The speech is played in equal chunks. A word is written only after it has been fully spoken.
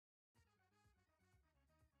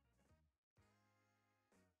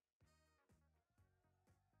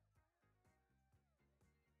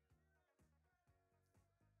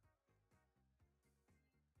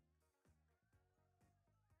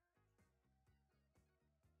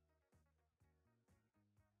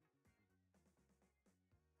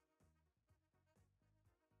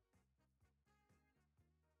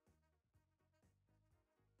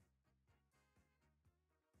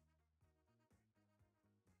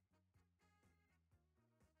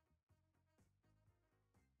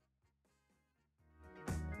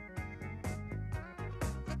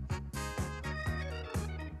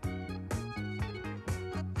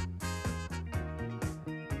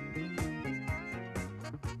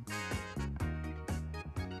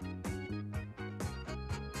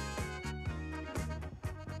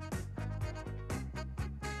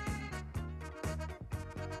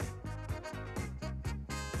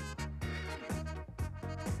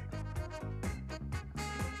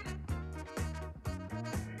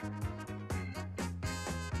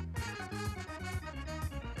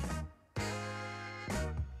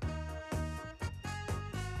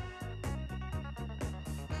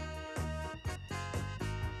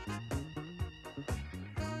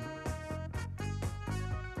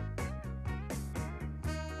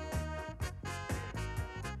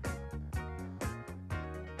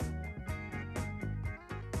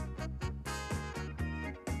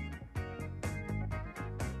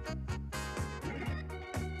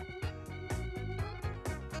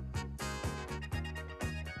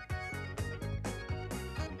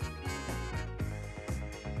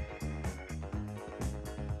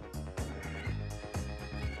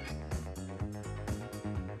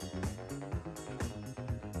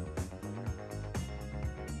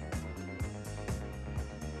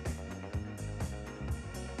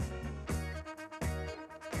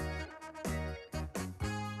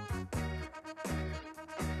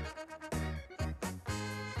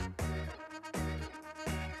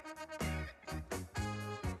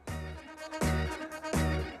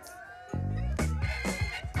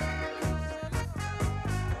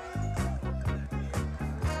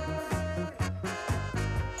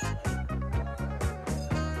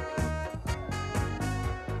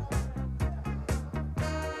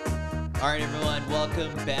All right, everyone,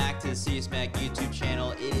 welcome back to the CITIUS MAG YouTube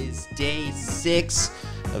channel. It is day 6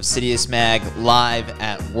 of CITIUS MAG live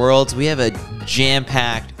at Worlds. We have a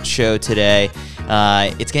jam-packed show today.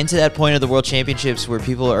 It's getting to that point of the World Championships where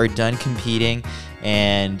people are done competing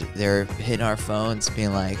and they're hitting our phones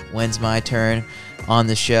being like, when's my turn on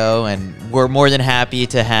the show? And we're more than happy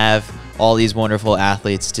to have all these wonderful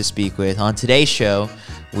athletes to speak with. On today's show,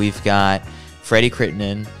 we've got Freddie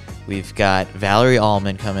Crittenden, we've got Valerie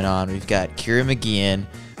Allman coming on, we've got Kira McGeehan,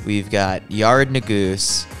 we've got Yared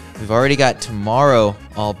Nuguse, we've already got tomorrow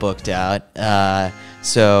all booked out.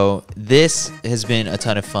 So this has been a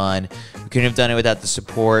ton of fun. We couldn't have done it without the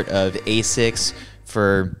support of ASICS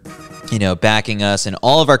for backing us and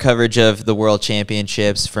all of our coverage of the World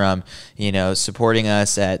Championships, from, supporting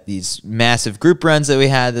us at these massive group runs that we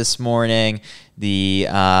had this morning, the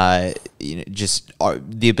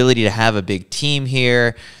the ability to have a big team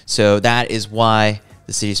here. So that is why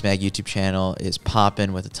the CITIUS MAG YouTube channel is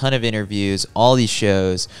popping with a ton of interviews, all these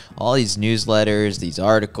shows, all these newsletters, these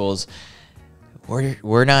articles.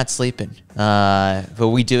 We're not sleeping, but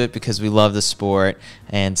we do it because we love the sport.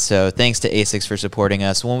 And so thanks to ASICS for supporting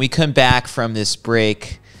us. When we come back from this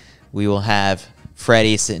break, we will have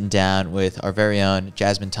Freddie sitting down with our very own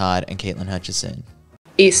Jasmine Todd and Caitlin Hutchison.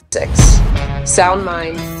 ASICS, sound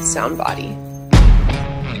mind, sound body.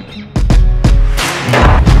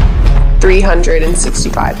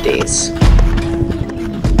 365 days.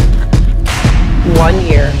 1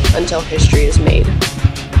 year until history is made.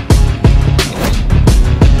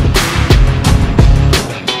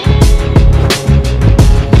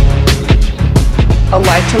 A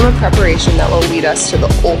lifetime of preparation that will lead us to the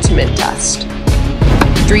ultimate test.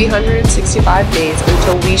 365 days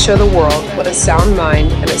until we show the world what a sound mind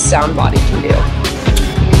and a sound body can do.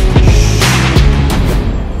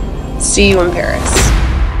 See you in Paris.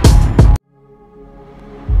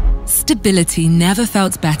 Stability never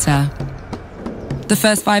felt better. The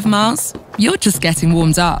first 5 miles, you're just getting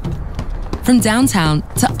warmed up. From downtown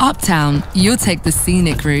to uptown, you'll take the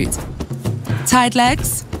scenic route. Tired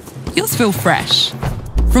legs? You'll feel fresh.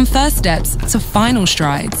 From first steps to final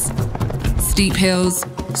strides. Steep hills,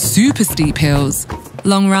 super steep hills.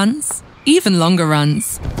 Long runs, even longer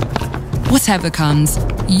runs. Whatever comes,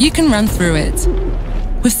 you can run through it.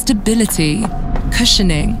 With stability,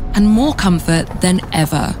 cushioning, and more comfort than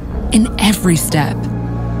ever in every step.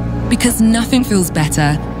 Because nothing feels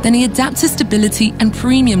better than the adaptive stability and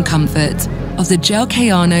premium comfort of the Gel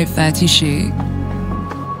Kayano 30 shoe.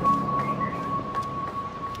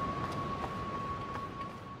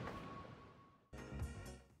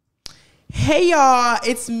 Hey y'all,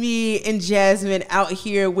 it's me and Jasmine out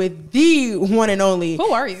here with the one and only.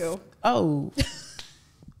 Who are you? Oh,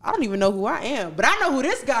 I don't even know who I am, but I know who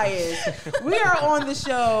this guy is. We are on the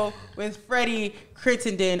show with Freddie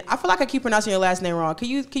Crittenden. I feel like I keep pronouncing your last name wrong. Can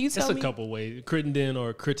you tell me? It's a couple ways. Crittenden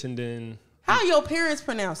or Crittenden. How your parents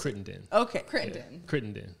pronounce it? Crittenden. Okay. Crittenden. Yeah.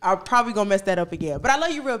 Crittenden. I'm probably going to mess that up again. But I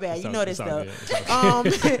love you real bad. You know this, though.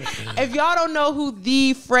 Good. If y'all don't know who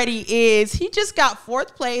the Freddie is, he just got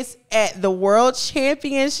 4th place at the World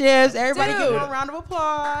Championships. Everybody give him a round of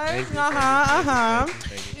applause.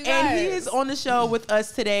 And he is on the show with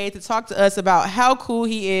us today to talk to us about how cool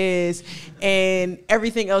he is and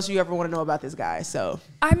everything else you ever want to know about this guy. So,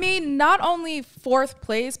 I mean, not only 4th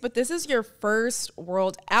place, but this is your first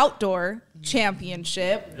World Outdoor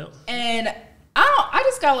Championship. Yep. And I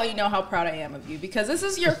just gotta let you know how proud I am of you, because this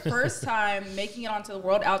is your first time making it onto the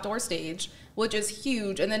World Outdoor stage, which is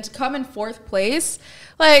huge. And then to come in 4th place,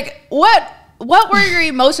 like, what were your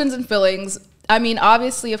emotions and feelings? I mean,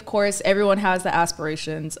 obviously, of course, everyone has the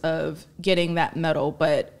aspirations of getting that medal,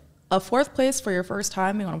 but a 4th place for your first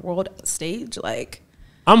time being on a world stage, like,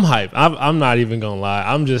 I'm hyped. I'm not even gonna lie.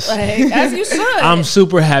 I'm just like, as you should. I'm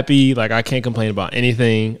super happy. Like, I can't complain about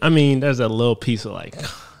anything. I mean, there's a little piece of like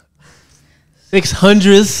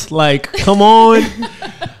 600s. Like, come on.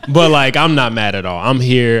 But like, I'm not mad at all. I'm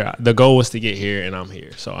here. The goal was to get here, and I'm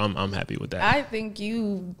here. So I'm happy with that. I think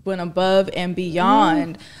you went above and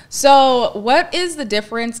beyond. So what is the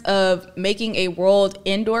difference of making a world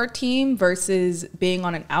indoor team versus being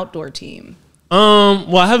on an outdoor team?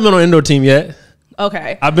 Well, I haven't been on an indoor team yet.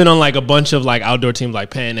 Okay. I've been on like a bunch of like outdoor teams,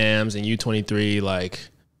 like Pan Ams and U23. Like,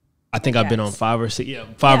 I think I've been on 5 or 6. Yeah,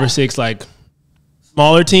 5 or 6 like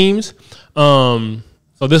smaller teams. So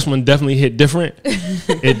this one definitely hit different.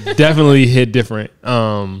 It definitely hit different.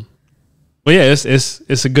 But yeah,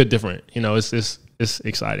 it's a good different. It's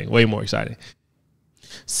exciting, way more exciting.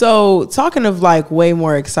 So talking of like way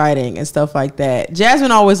more exciting and stuff like that,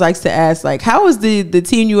 Jasmine always likes to ask like, how was the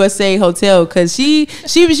Team USA hotel? Because she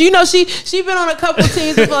was, you know, she been on a couple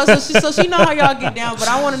teams before, so she know how y'all get down. But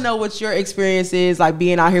I want to know what your experience is like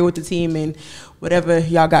being out here with the team and whatever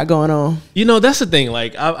y'all got going on. You know, that's the thing.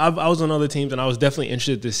 Like I was on other teams, and I was definitely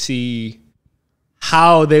interested to see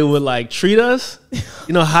how they would like treat us.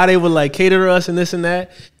 You know, how they would like cater to us and this and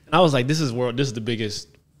that. And I was like, this is the biggest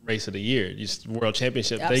race of the year, just world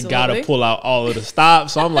championship. Absolutely. They gotta pull out all of the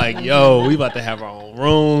stops. So I'm like, yo, we about to have our own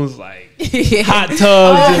rooms, like hot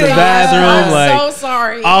tubs in the bathroom. I'm like so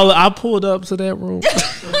sorry. I pulled up to that room.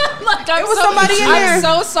 Like, It was somebody in there. I'm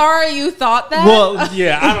so sorry you thought that. Well,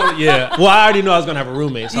 yeah. Well, I already knew I was gonna have a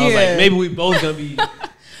roommate, so I was like, maybe we both gonna be.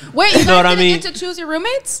 Wait, you know what guys I mean? didn't get to choose your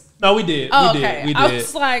roommates? No, we did. Oh, we okay. did. I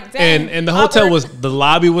was like, dang. And the hotel awkward. the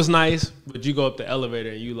lobby was nice, but you go up the elevator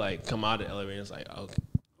and you like come out of the elevator and it's like, okay.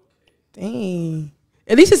 Dang.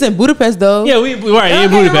 At least it's in Budapest though. Yeah, we were right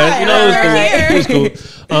in Okay, Budapest. right, You know, right, it was cool.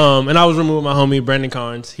 And I was rooming with my homie Brandon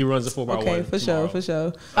Carnes. He runs the 4x1. Okay, for sure. Okay.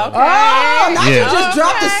 Oh, now you Yeah. just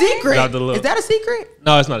dropped a secret. Dropped a little- Is that a secret?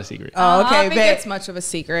 No, it's not a secret. Oh, I okay, don't think bet. it's much of a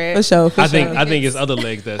secret. For sure. I think it's other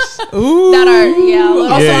legs that's. Ooh. That are, yeah, a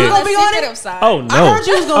little Yeah. on You gonna the be on it? secretive side. Oh no! I heard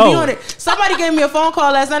you was gonna be Oh. on it. Somebody gave me a phone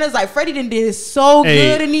call last night. It's like Freddie did so Hey.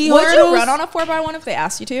 good in these Would hurdles. you run on a 4x1 if they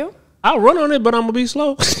asked you to? I'll run on it, but I'm gonna be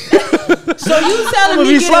slow. So you telling I'ma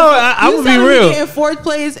me be slow. I would be real. getting fourth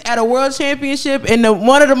place at a world championship in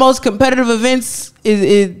one of the most competitive events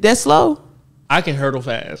is that slow? I can hurdle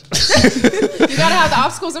fast. You gotta have the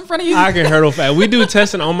obstacles in front of you. I can hurdle fast. We do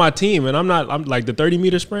testing on my team, and I'm like the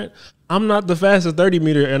 30-meter sprint. I'm not the fastest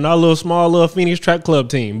 30-meter in our little Phoenix Track Club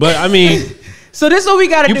team. But I mean, So this is what we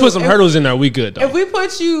gotta do. you put some hurdles in there, we good though. If we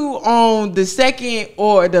put you on the second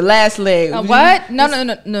or the last leg, What?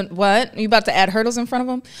 No. What? You about to add hurdles in front of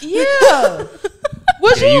them? Yeah.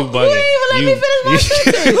 What Yeah, you you bugging. ain't even let me finish my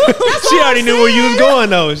sentence. She already knew where you was going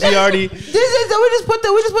though. She already. We just put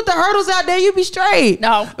the hurdles out there. You be straight.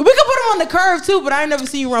 No. We could put them on the curve too, but I ain't never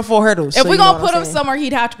seen you run 4 hurdles. If so we you know gonna what put I'm him saying. somewhere,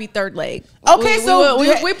 he'd have to be third leg. Okay, so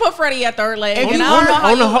we put Freddie at third leg. If And you I don't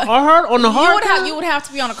know how on the hard. you would have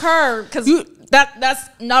to be on a curve because that's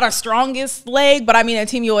not our strongest leg. But I mean, at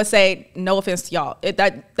Team USA, no offense to y'all,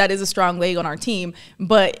 that is a strong leg on our team.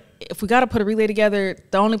 But if we got to put a relay together,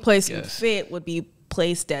 the only place it would fit would be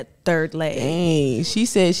placed at third leg. Dang, she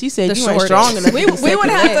said The you ain't shortest. strong enough. We'd have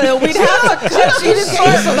to cut you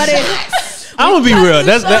short, somebody. I'm gonna be real.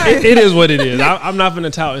 It is what it is. I'm not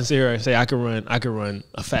gonna tout and sit here and say I can run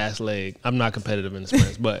a fast leg. I'm not competitive in the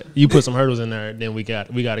sprints, but you put some hurdles in there, then we got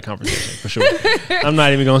a conversation for sure. I'm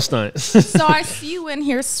not even gonna stunt. So I see you in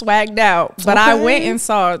here swagged out, but I went and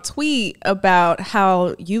saw a tweet about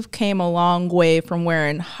how you've came a long way from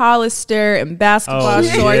wearing Hollister and basketball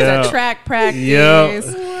shorts at track practice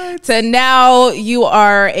to now you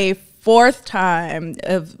are a fourth in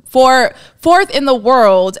the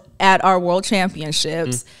world at our world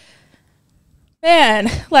championships. Man,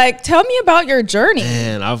 like, tell me about your journey.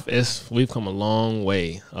 Man, we've come a long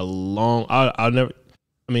way. I don't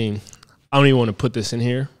even want to put this in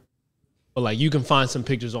here, but like you can find some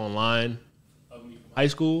pictures online of me from high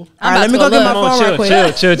school. All right, let me go get my phone right quick.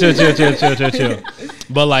 Chill.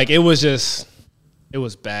 But like it was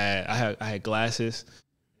bad. I had glasses,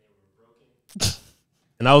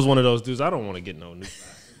 and I was one of those dudes. I don't want to get no new glasses.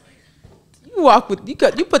 You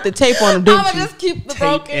put the tape on them, didn't I'ma you? just keep the Tape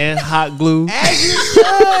broken. and hot glue. As you should.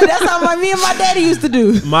 That's how me and my daddy used to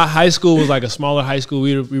do. My high school was like a smaller high school.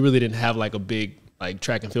 We really didn't have like a big like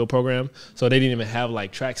track and field program, so they didn't even have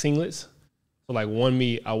like track singlets. So like one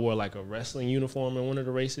meet, I wore like a wrestling uniform in one of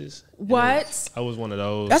the races. What? I was one of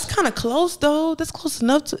those. That's kind of close though. That's close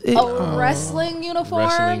enough to it. A wrestling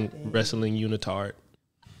uniform? wrestling unitard.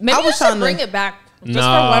 Maybe I you was should trying to- bring it back just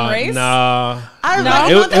for one race. Nah.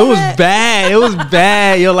 I It was bad. It was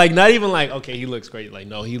bad. Yo, like not even like okay, he looks great. Like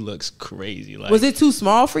no, he looks crazy. Like Was it too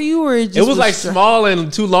small for you, or it It was like small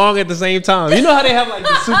and too long at the same time. You know how they have like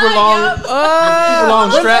the super long, super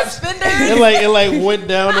long straps. It like went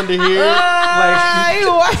down under here. Like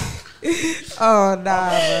oh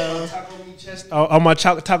nah, bro. on my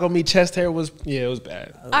taco meat chest hair was it was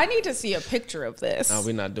bad. I need to see a picture of this. No,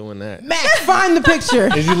 we're not doing that. Max, find the picture.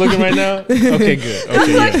 Is he looking right now? Okay, good.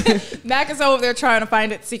 Okay, yeah. Mac is over there trying to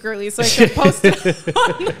find it secretly so he can post it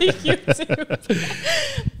on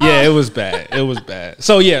YouTube. Yeah, it was bad. It was bad.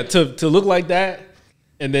 So yeah, to look like that,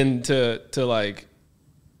 and then to like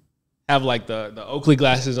have like the Oakley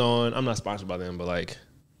glasses on. I'm not sponsored by them, but like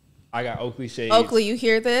I got Oakley shades. Oakley, you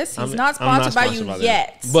hear this? He's not I'm sponsored by you them.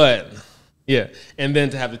 yet. But yeah, and then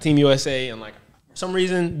to have the Team USA and like for some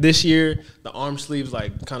reason this year the arm sleeves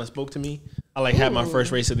like kind of spoke to me. I like had my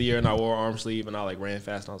first race of the year and I wore arm sleeve and I like ran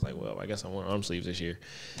fast and I was like, well, I guess I want arm sleeves this year.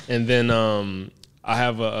 And then I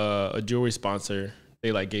have a jewelry sponsor.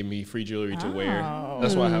 They like gave me free jewelry to wear.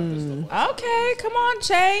 That's why I have this stuff. Okay, come on,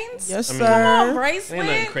 chains. Yes, sir. Come on,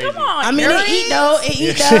 bracelet. Crazy. Come on. I mean, earrings. it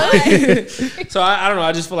eat though. So I don't know.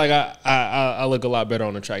 I just feel like I look a lot better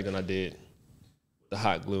on the track than I did the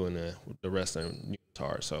hot glue and the rest of the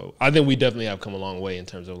guitar. So I think we definitely have come a long way in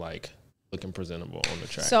terms of like looking presentable on the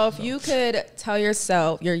track. So if you could tell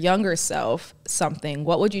yourself, your younger self, something,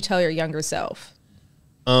 what would you tell your younger self?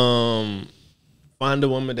 Find a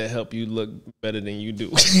woman that help you look better than you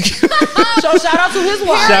do. So shout out to his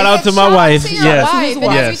wife. Shout out to my wife. To your Yes. wife. And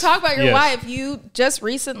Yes. as we talk about your Yes. wife, you just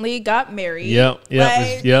recently got married. Yep.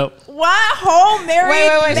 Like, Yep. What whole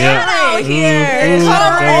married Wait, man out here? Mhm.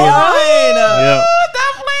 Come There you on. Yep.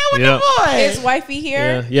 Stop playing with Yep. the boy. Is wifey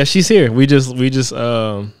here? Yeah, she's here. We just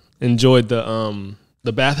enjoyed the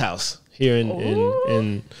bathhouse here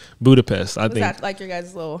in Budapest. I Was think that like your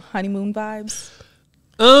guys' little honeymoon vibes?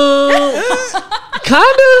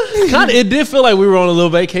 Kinda. It did feel like we were on a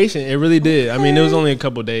little vacation. It really did. I mean, it was only a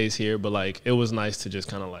couple days here, but like it was nice to just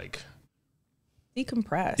kind of like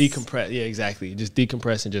Decompress. Yeah, exactly. Just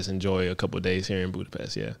decompress and just enjoy a couple days here in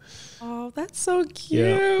Budapest. Yeah. Oh, that's so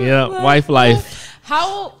cute. Yeah. Wife life.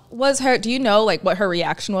 How was her? Do you know like what her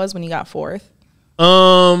reaction was when you got fourth?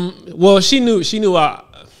 Well, she knew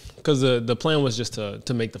because the plan was just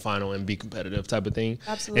to make the final and be competitive type of thing.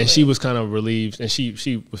 Absolutely. And she was kind of relieved, and she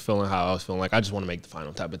was feeling how I was feeling, like I just want to make the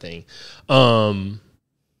final type of thing.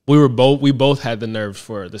 We both had the nerves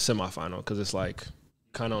for the semifinal because it's like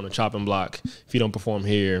kind of on the chopping block. If you don't perform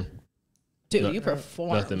here, Dude, you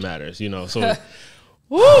performed. nothing matters, So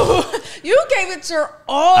Woo! You gave it your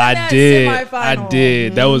all. In that semifinal. I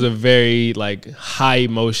did. That was a very like high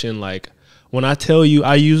emotion. Like when I tell you,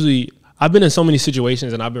 I've been in so many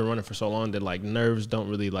situations and I've been running for so long that like nerves don't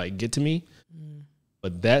really like get to me.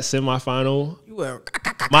 But that semifinal,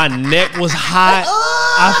 my neck was hot.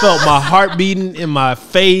 I felt my heart beating in my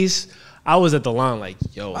face. I was at the line like,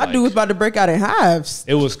 yo. My dude was about to break out in hives.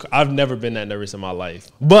 It was. I've never been that nervous in my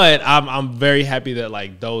life. But I'm very happy that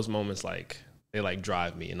like those moments like they like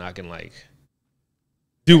drive me and I can like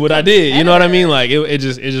do what I did. You know what I mean? Like it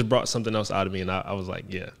just brought something else out of me and I was like,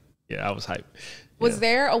 yeah, I was hyped. Was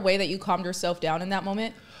there a way that you calmed yourself down in that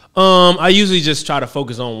moment? I usually just try to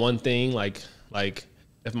focus on one thing. Like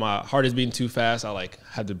if my heart is beating too fast, I like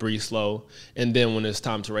have to breathe slow. And then when it's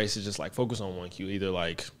time to race, it's just like focus on one cue. Either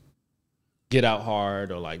like get out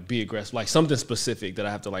hard or like be aggressive, like something specific that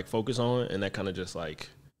I have to like focus on. And that kind of just like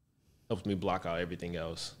helps me block out everything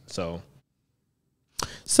else. So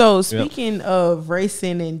speaking of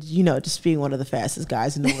racing and just being one of the fastest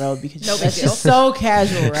guys in the world, because No big that's deal. just so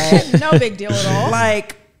casual, right? No big deal at all.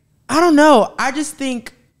 Like, I don't know. I just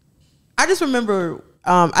remember,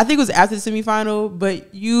 I think it was after the semifinal,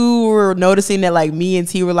 but you were noticing that like me and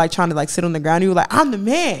T were like trying to like sit on the ground. You were like, I'm the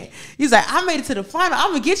man. He's like, I made it to the final.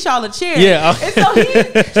 I'm gonna get y'all a chair. Yeah. And so he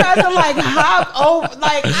tried to like hop over,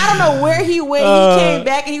 like, I don't know where he went. He came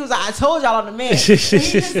back and he was like, I told y'all I'm the man. And he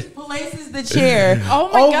just places the chair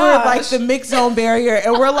over gosh. like the mixed zone barrier.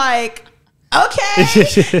 And we're like, okay.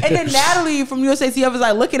 And then Natalie from USATF was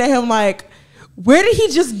like looking at him like, where did he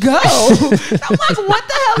just go? I'm like, what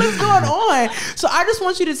the hell is going on? So I just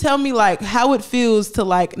want you to tell me like how it feels to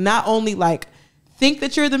like not only like think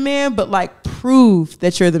that you're the man, but like prove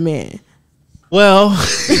that you're the man. Well,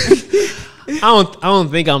 I don't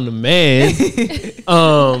think I'm the man.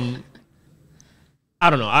 I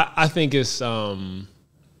don't know. I think it's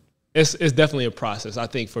definitely a process. I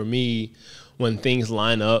think for me, when things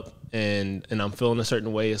line up and I'm feeling a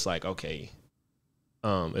certain way, it's like, okay,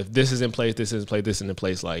 if this is in place, this is in place, this is in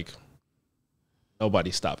place, like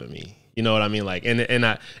nobody's stopping me. You know what I mean? Like, and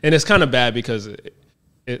it's kind of bad because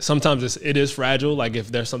sometimes it is fragile. Like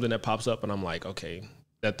if there's something that pops up and I'm like, okay,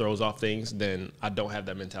 that throws off things, then I don't have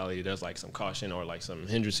that mentality. There's like some caution or like some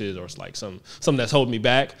hindrances or like something that's holding me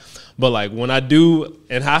back. But like when I do,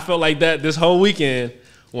 and I felt like that this whole weekend,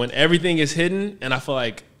 when everything is hidden and I feel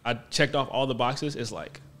like I checked off all the boxes, it's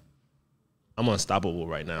like, I'm unstoppable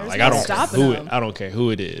right now. Like I don't care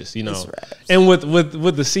who it is, And with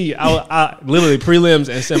the C, I literally prelims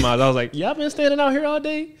and semis, I was like, y'all been standing out here all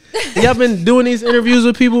day? Y'all been doing these interviews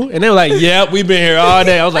with people? And they were like, yeah, we've been here all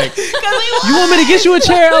day. I was like, you want me to get you a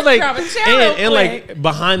chair? I was like, and like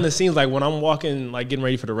behind the scenes, like when I'm walking, like getting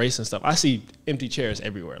ready for the race and stuff, I see empty chairs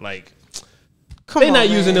everywhere. Like, Come They on, not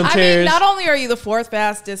man. using them I chairs. mean, not only are you the 4th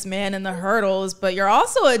fastest man in the hurdles, but you're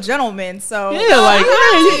also a gentleman. So Yeah, like,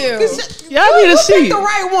 you. Y'all need a You seat. picked the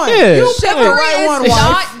right one. Yeah. You picked the Chivalry right one, is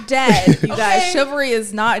wife. not dead, you guys. Okay. Chivalry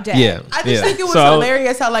is not dead. Yeah. I just think it was So,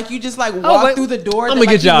 hilarious how like you just like walk but through the door. I'ma that, like,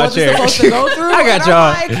 get y'all he a wasn't chair. supposed to go through. I got And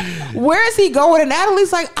y'all. I'm like, where is he going? And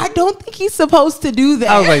Natalie's like, I don't think he's supposed to do that.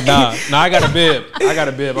 I was like, nah, I got a bib.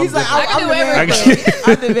 He's like, I can I'm do the man. everything.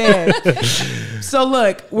 I'm the man. So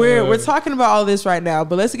look, we're talking about all this right now,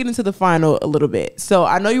 but let's get into the final a little bit. So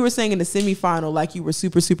I know you were saying in the semifinal, like you were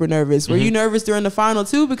super nervous. Were you nervous during the final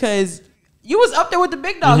too? Because you was up there with the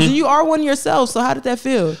big dogs, and you are one yourself. So how did that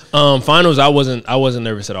feel? Finals, I wasn't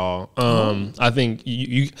nervous at all. I think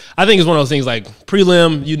I think it's one of those things like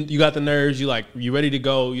prelim, you got the nerves, you ready to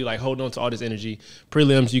go, you like hold on to all this energy.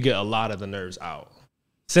 Prelims, you get a lot of the nerves out.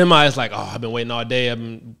 Semi is like, oh, I've been waiting all day.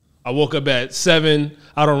 I woke up at 7.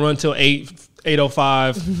 I don't run till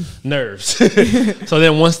 8:05. Nerves. So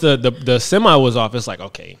then once the semi was off, it's like,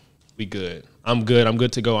 okay, we good. I'm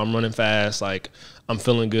good to go. I'm running fast. Like I'm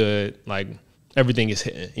feeling good. Like everything is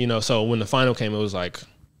hitting. You know. So when the final came, it was like,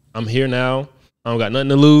 I'm here now. I don't got nothing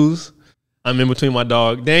to lose. I'm in between my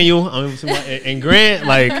dog Daniel. I'm in between and Grant.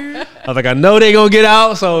 Like I was like, I know they gonna get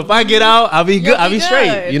out. So if I get out, I'll be good. I'll be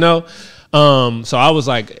straight. You know. So I was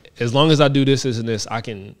like, as long as I do this and this, I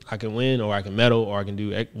can win, or I can medal, or I can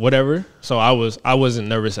do whatever. So I wasn't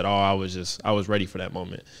nervous at all. I was ready for that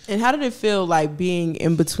moment. And how did it feel like being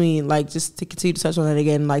in between, like just to continue to touch on that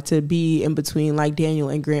again, like to be in between like Daniel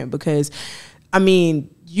and Grant? Because I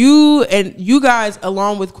mean, you guys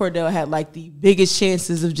along with Cordell had like the biggest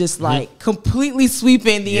chances of just like completely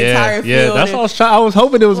sweeping the entire field. Yeah, that's what I was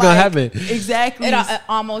hoping it was gonna happen. Exactly. It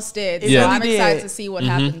almost did. Yeah. So I'm It excited did. to see what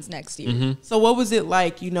happens next year. So what was it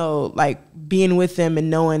like, you know, like being with them and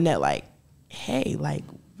knowing that like, hey, like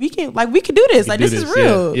we can do this. Like this is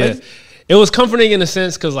real. Yeah. Like, it was comforting in a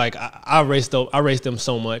sense because like I raced them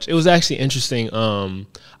so much. It was actually interesting.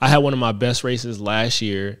 I had one of my best races last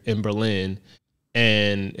year in Berlin,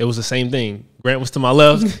 and it was the same thing. Grant was to my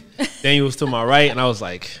left, Daniel was to my right, and I was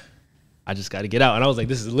like, I just got to get out. And I was like,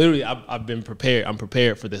 this is literally, I've been prepared. I'm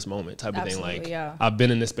prepared for this moment type of thing. Like, yeah. I've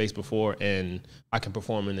been in this space before, and I can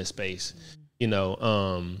perform in this space, you know.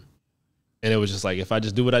 And it was just like, if I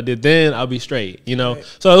just do what I did then, I'll be straight, you know. Right.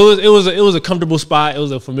 So it was a comfortable spot. It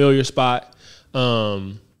was a familiar spot.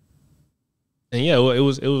 And yeah, it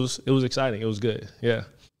was exciting. It was good. Yeah.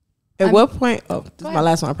 At what point? Oh, this is my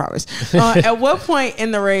last one, I promise. At what point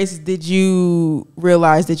in the race did you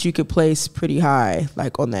realize that you could place pretty high,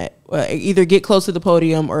 like on that, either get close to the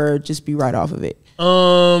podium or just be right off of it?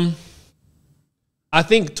 I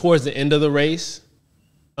think towards the end of the race,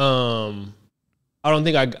 I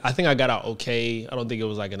think I got out okay. I don't think it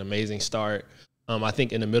was like an amazing start. I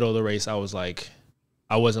think in the middle of the race, I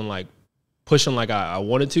wasn't like pushing like I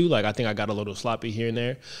wanted to. Like I think I got a little sloppy here and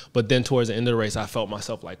there. But then towards the end of the race, I felt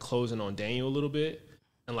myself like closing on Daniel a little bit.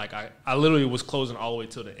 And like I literally was closing all the way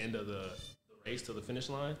to the end of the race, to the finish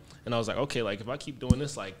line. And I was like, okay, like if I keep doing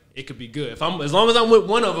this, like it could be good. As long as I'm with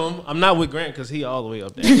one of them, I'm not with Grant because he all the way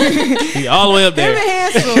up there. He all the way up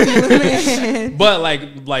there. But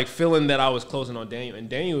like feeling that I was closing on Daniel, and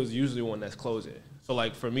Daniel is usually one that's closing. So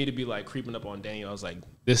like for me to be like creeping up on Daniel, I was like,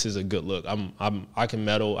 this is a good look. I can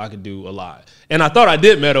medal. I can do a lot. And I thought I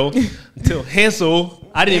did medal until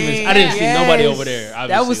Hansel. I didn't see nobody over there.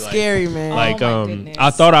 That was scary, man. Like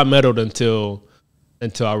I thought I medaled until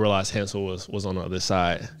I realized Hansel was on the other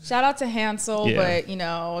side. Shout out to Hansel, but you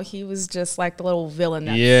know, he was just like the little villain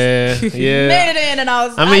that made it in, and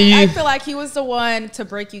I feel like he was the one to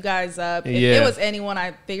break you guys up. If it was anyone,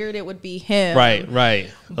 I figured it would be him.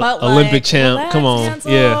 Right. But Olympic champ. Come on.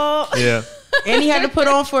 Hansel. Yeah. And he had to put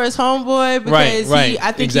on for his homeboy because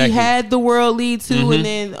I think he had the world lead too, and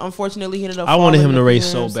then unfortunately he ended up. I wanted him to race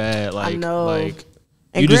so bad. Like, I know. Like,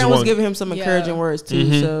 and Grant was giving him some encouraging words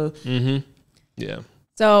too. Yeah.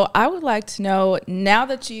 So I would like to know, now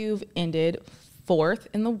that you've ended 4th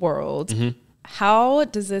in the world, how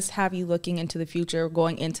does this have you looking into the future,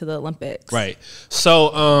 going into the Olympics? Right.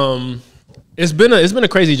 So it's been a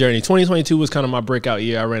crazy journey. 2022 was kind of my breakout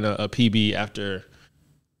year. I ran a PB after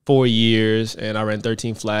 4 years, and I ran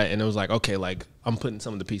 13 flat, and it was like, okay, like I'm putting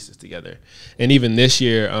some of the pieces together. And even this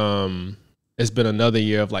year, it's been another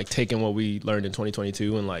year of like taking what we learned in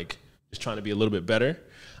 2022 and like just trying to be a little bit better.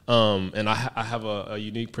 And I have a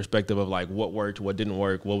unique perspective of like what worked, what didn't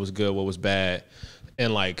work, what was good, what was bad.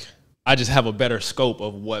 And like, I just have a better scope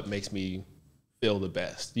of what makes me feel the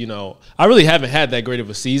best. You know, I really haven't had that great of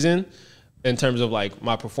a season in terms of like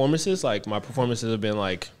my performances. Like my performances have been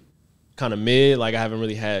like kind of mid. Like I haven't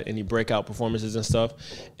really had any breakout performances and stuff.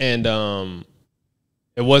 And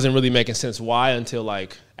it wasn't really making sense why until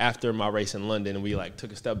like after my race in London, and we like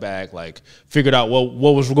took a step back, like figured out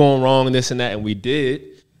what was going wrong and this and that, and we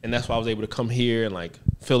did, and that's why I was able to come here and like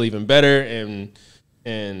feel even better.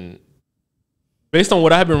 And based on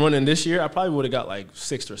what I've been running this year, I probably would have got like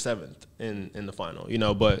 6th or 7th in the final, you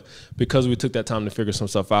know. But because we took that time to figure some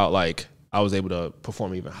stuff out, like I was able to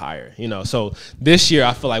perform even higher, you know. So this year,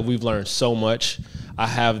 I feel like we've learned so much. I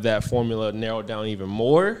have that formula narrowed down even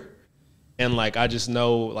more. And, like, I just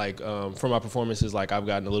know, like, from my performances, like, I've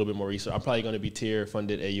gotten a little bit more research. I'm probably going to be tier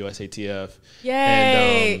funded at USATF.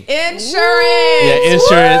 Yay! And, insurance! Yeah,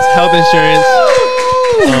 insurance, health insurance.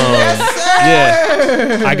 Yes,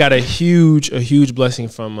 sir. Yeah. I got a huge blessing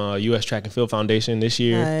from U.S. Track and Field Foundation this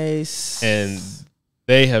year. Nice. And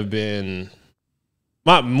they have been,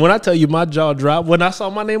 when I tell you my jaw dropped when I saw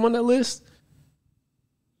my name on that list,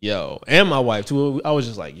 yo, and my wife too. I was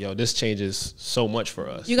just like, yo, this changes so much for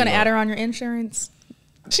us. You gonna add her on your insurance?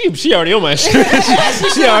 She already on my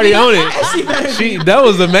insurance. she already on it. That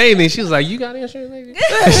was the main thing. She was like, you got insurance?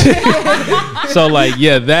 So like,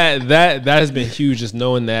 yeah, that has been huge. Just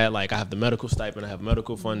knowing that, like, I have the medical stipend, I have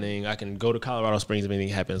medical funding, I can go to Colorado Springs if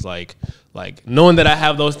anything happens. Like knowing that I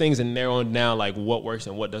have those things and narrowing down like what works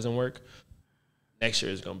and what doesn't work. Next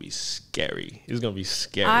year is going to be scary. It's going to be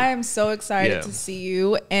scary. I'm so excited to see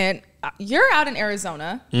you. And you're out in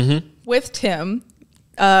Arizona with Tim.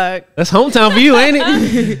 That's hometown for you, ain't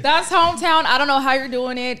it? That's hometown. I don't know how you're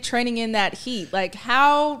doing it, training in that heat. Like,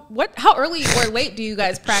 how early or late do you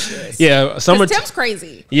guys practice? Yeah, Tim's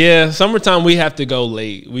crazy. Yeah, summertime we have to go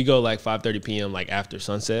late. We go like 5:30 p.m. like after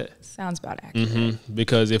sunset. Sounds about accurate.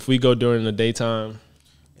 Because if we go during the daytime,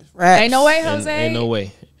 ain't no way, Jose. Ain't no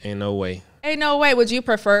way. Ain't no way. Hey, no way. Would you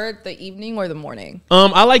prefer the evening or the morning?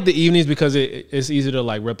 I like the evenings because it's easy to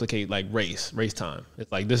like replicate like race time.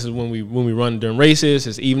 It's like this is when we run during races.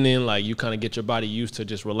 It's evening, like you kind of get your body used to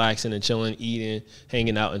just relaxing and chilling, eating,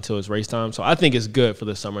 hanging out until it's race time. So I think it's good for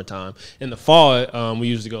the summertime. In the fall, we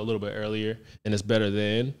usually go a little bit earlier, and it's better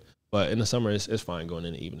then. But in the summer, it's fine going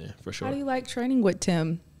in the evening for sure. How do you like training with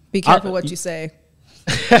Tim? Be careful what you say.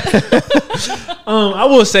 I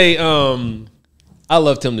will say. I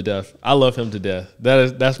love Tim to death. I love him to death.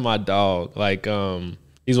 That's my dog. Like,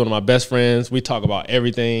 he's one of my best friends. We talk about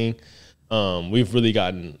everything. We've really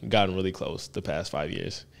gotten really close the past 5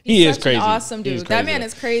 years. He is crazy. An awesome dude. That man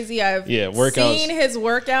is crazy. I've seen his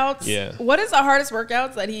workouts. Yeah. What is the hardest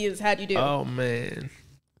workouts that he has had you do? Oh man,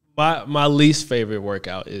 my least favorite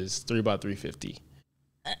workout is 3x350.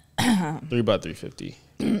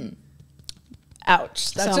 3x350.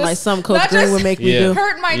 Ouch. That sounds like some Coach Green would make me do.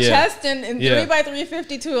 Hurt my chest and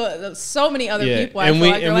 3x350 to so many other people. I feel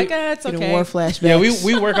like they're like, it's okay. More flashbacks. Yeah,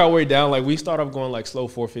 we work our way down. Like we start off going like slow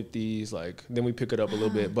 450s, like then we pick it up a little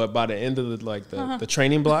bit. But by the end of the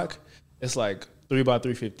training block, it's like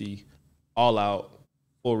 3x350, all out,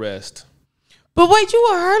 full rest. But wait, you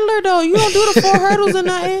a hurdler though. You don't do the 4 hurdles in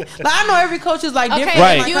nothing. Like I know every coach is like different.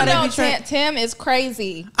 Right. Like, you know Tim is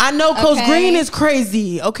crazy. I know Coach Green is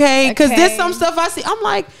crazy. Okay, because there's some stuff I see. I'm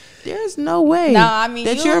like, there's no way. No, I mean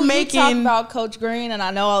that you're making. You talk about Coach Green, and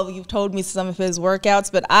I know you've told me some of his workouts,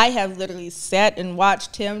 but I have literally sat and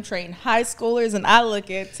watched Tim train high schoolers, and I look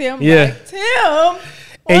at Tim like, Tim.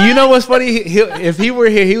 And you know what's funny? If he were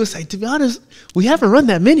here, he would say, to be honest, we haven't run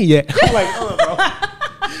that many yet. I'm like, bro.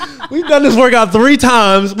 We've done this workout 3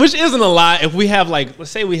 times, which isn't a lot. If we have like, let's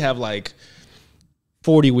say we have like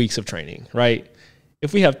 40 weeks of training, right?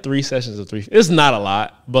 If we have 3 sessions of 3, it's not a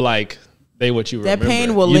lot, but like what you remember. That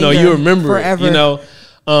pain will linger you remember forever. It, you know,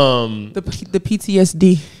 the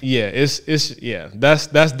PTSD. Yeah, it's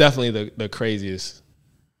that's definitely the craziest.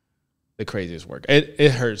 The craziest work.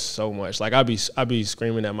 It hurts so much. Like I'd be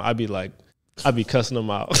screaming at I'd be cussing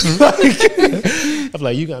them out. I'm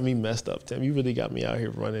like, you got me messed up, Tim. You really got me out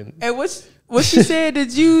here running. And what she said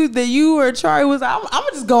that you or Charlie was, I'm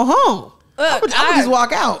gonna just go home. I'm gonna just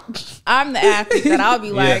walk out. I'm the athlete that I'll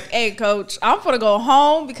be like, hey, coach, I'm gonna go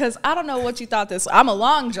home because I don't know what you thought this. I'm a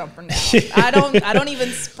long jumper now. I don't even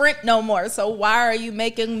sprint no more. So why are you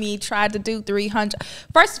making me try to do 300?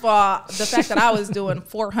 First of all, the fact that I was doing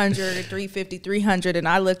 400, 350, 300, and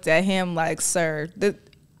I looked at him like, sir,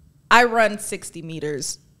 I run 60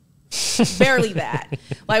 meters. Barely that.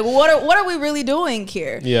 Like, what are we really doing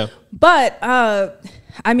here? Yeah. But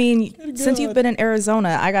I mean, since you've been in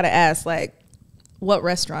Arizona, I gotta ask, like, what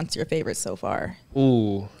restaurant's your favorite so far?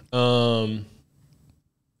 Ooh, Harumi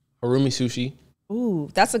Sushi. Ooh,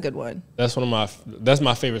 that's a good one. That's that's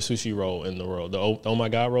my favorite sushi roll in the world. The oh my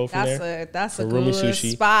god roll from there. That's a Harumi good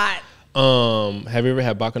sushi spot. Have you ever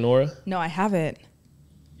had bacanora? No, I haven't.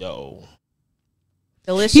 Yo,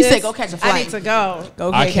 delicious. He said, "Go catch a flight." I need to go.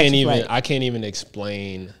 I can't even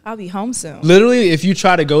explain. I'll be home soon. Literally, if you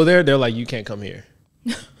try to go there, they're like, you can't come here.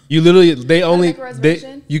 You literally,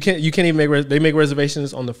 you can't even make. They make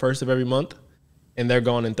reservations on the 1st of every month, and they're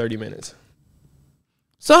gone in 30 minutes.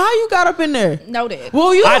 So how you got up in there? Noted. Well,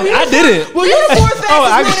 I did it. Well, you're the fourth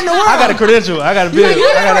fastest man in the world. I got a credential. I got a bid.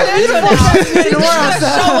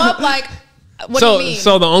 Show up like. What do you mean?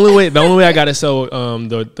 So the only way I got it. So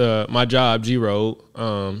my job, G Road,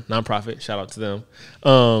 nonprofit. Shout out to them.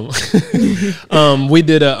 We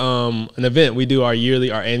did an event. We do our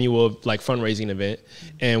annual like fundraising event,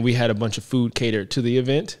 and we had a bunch of food catered to the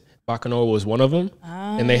event. Bacanora was one of them,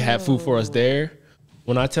 and they had food for us there.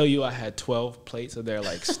 When I tell you, I had 12 plates of their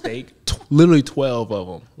like steak, literally 12 of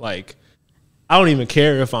them. Like, I don't even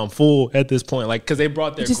care if I'm full at this point. Like, cause they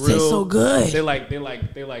brought their just grill. tastes so good. They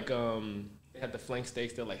had the flank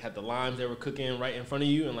steaks. They like had the limes they were cooking right in front of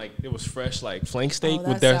you, and like it was fresh like flank steak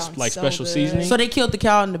with their like so special good. seasoning. So they killed the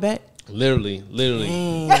cow in the back. Literally.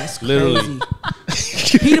 Dang, that's Literally.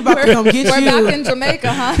 crazy. Peter about to come get We're you. back in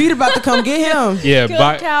Jamaica, huh? Peter about to come get him. Yeah, Kill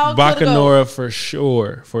the cow, kill the Bacanora for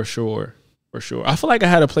sure. I feel like I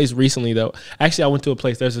had a place recently though. Actually, I went to a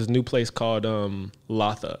place. There's this new place called Latha,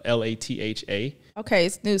 Latha. Okay,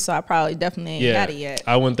 it's new, so I probably definitely ain't had it yet.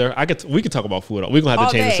 I went there. We could talk about food. We're gonna have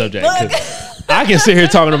All to change day. the subject. 'Cause I can sit here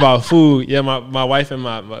talking about food. Yeah, my wife and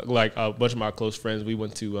my like a bunch of my close friends. We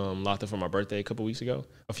went to Latha for my birthday a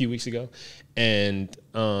few weeks ago, and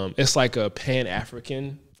it's like a Pan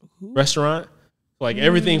African restaurant. Like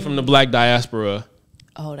everything from the Black diaspora.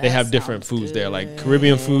 Oh, they have different foods there, like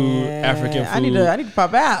Caribbean food, African food. I need to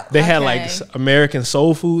pop out. They had like American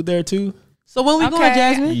soul food there too. So when we going,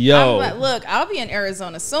 Jasmine? Yo, look, I'll be in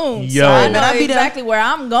Arizona soon. Yo, so I know I'll be exactly where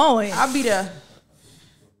I'm going. I'll be there.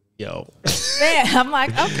 Yo, Man, I'm like,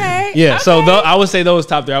 okay. yeah. Okay. So I would say those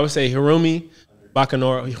top 3. I would say Hirumi,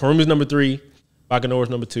 Bacanora. Hirumi's number 3, Bacanora's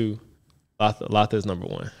number 2, Latha is number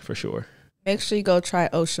 1 for sure. Make sure you go try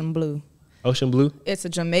Ocean Blue. Ocean Blue. It's a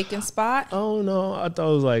Jamaican spot. Oh no, I thought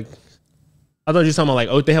you were talking about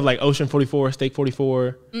like they have like Ocean 44, Steak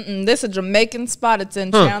 44. This is a Jamaican spot. It's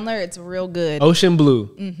in Chandler. It's real good. Ocean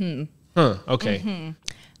Blue. Okay.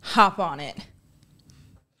 Hop on it.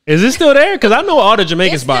 Is it still there? Because I know all the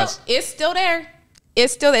Jamaican spots. It's still there.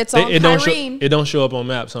 It's still there. It's on Kyrene. It don't show up on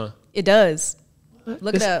maps, huh? It does.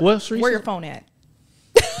 Look it up. What street? Where your phone at?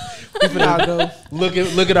 I'll go. Look at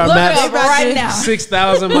our Look maps. it up right now.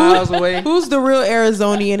 6,000 miles away. Who's the real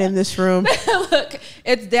Arizonian in this room? Look,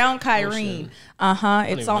 it's down Kyrene.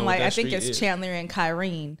 It's on like, I think street it's is. Chandler and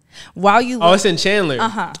Kyrene. While you look, Oh, it's in Chandler.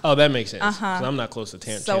 Oh, that makes sense. 'Cause I'm not close to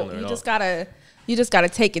Chandler so at you all. just gotta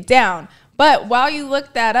take it down. But while you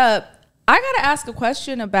look that up, I gotta ask a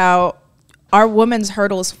question about our women's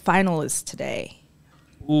hurdles finalists today.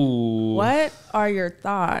 Ooh. What are your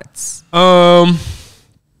thoughts?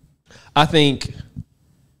 I think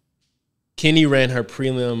Kenny ran her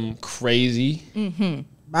prelim crazy.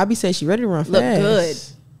 Bobby said she ready to run fast. Look good.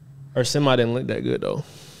 Her semi didn't look that good though.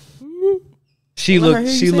 She Let her looked.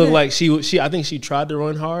 hear She you say looked that. like she. I think she tried to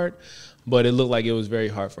run hard, but it looked like it was very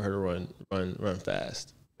hard for her to run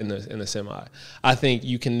fast in the semi. I think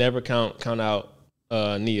you can never count out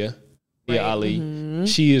Nia Ali.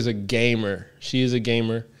 She is a gamer.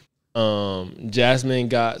 Jasmine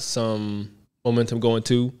got some momentum going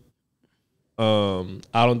too. I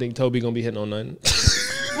don't think Toby gonna be hitting on nothing.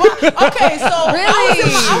 Okay, so Really?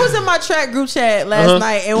 I was in my track group chat last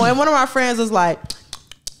night, and one of my friends was like,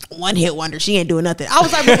 "One hit wonder, she ain't doing nothing." I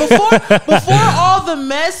was like, but before all the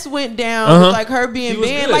mess went down, with like her being was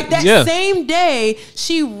banned, good. like that Yeah. same day,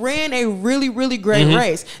 she ran a really, really great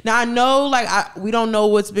race. Now I know, like, we don't know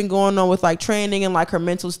what's been going on with like training and like her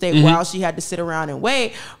mental state while she had to sit around and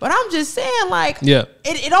wait. But I'm just saying, like,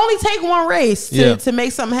 it only take one race to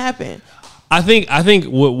make something happen. I think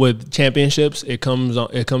with championships, it comes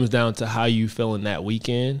down to how you feel in that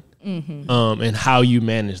weekend, and how you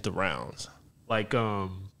manage the rounds. Like when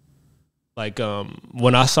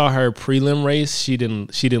I saw her prelim race, she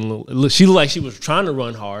looked like she was trying to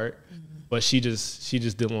run hard, but she just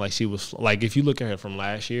didn't like she was like, if you look at her from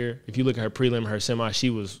last year, if you look at her prelim, her semi, she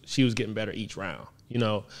was getting better each round,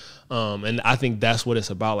 and I think that's what it's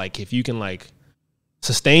about. Like if you can like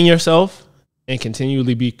sustain yourself and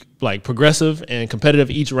continually be like progressive and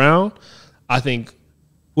competitive each round, I think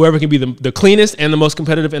whoever can be the cleanest and the most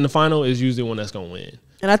competitive in the final is usually the one that's going to win.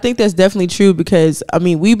 And I think that's definitely true because, I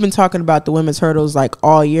mean, we've been talking about the women's hurdles like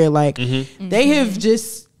all year. Like they have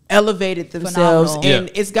just elevated themselves. Phenomenal.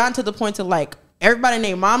 And it's gotten to the point to like everybody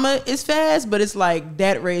named mama is fast, but it's like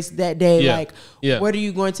that race that day, like what are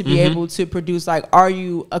you going to be able to produce? Like, are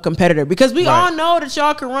you a competitor? Because we all know that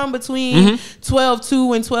y'all can run between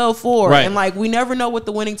 12.2 and 12.4, and like we never know what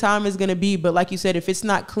the winning time is going to be. But like you said, if it's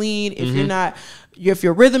not clean, if you're not, if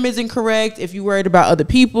your rhythm isn't correct, if you're worried about other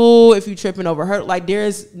people, if you're tripping over hurdles, like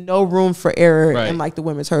there's no room for error in like the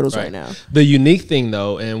women's hurdles right now. The unique thing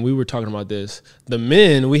though, and we were talking about this, the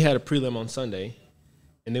men, we had a prelim on Sunday.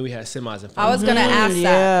 And then we had semis and finals. I was going to ask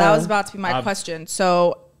that. That was about to be my question.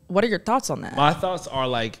 So what are your thoughts on that? My thoughts are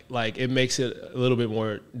like it makes it a little bit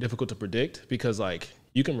more difficult to predict because like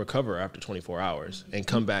you can recover after 24 hours and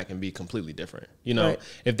come back and be completely different. You know,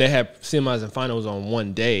 if they have semis and finals on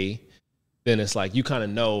one day, then it's like you kind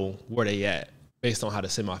of know where they at based on how the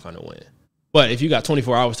semifinal went. But if you got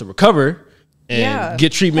 24 hours to recover and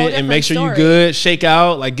get treatment and make sure you're good, shake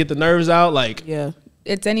out, like get the nerves out, like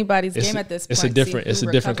it's anybody's game at this point. It's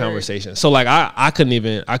a different conversation. So like I couldn't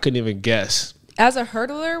even guess. As a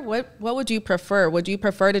hurdler, what would you prefer? Would you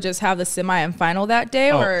prefer to just have the semi and final that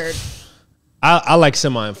day, or? I like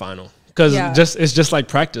semi and final because it's just like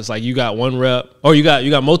practice. Like you got one rep, or you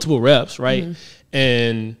got multiple reps, right?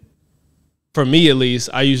 And for me at least,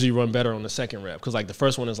 I usually run better on the second rep because like the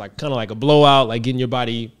first one is like kind of like a blowout, like getting your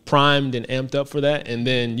body primed and amped up for that, and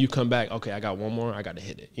then you come back. Okay, I got one more. I got to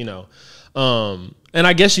hit it. You know. And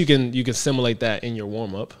I guess you can simulate that in your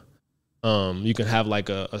warm up. You can have like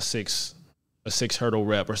a six hurdle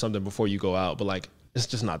rep or something before you go out, but like it's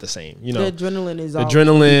just not the same. You know, the adrenaline is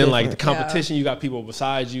like the competition. You got people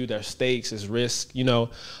beside you. There's stakes, there's risk. You know,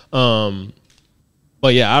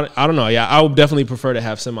 but yeah, I don't know. Yeah, I would definitely prefer to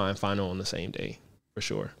have semi and final on the same day for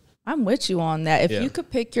sure. I'm with you on that. If you could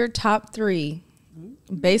pick your top three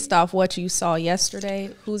based off what you saw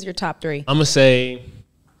yesterday, who's your top three? I'm gonna say.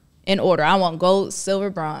 In order. I want gold,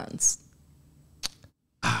 silver, bronze.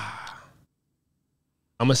 I'm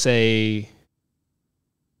going to say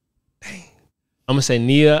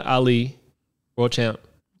Nia Ali, world champ,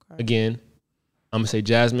 again. I'm going to say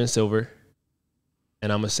Jasmine, silver.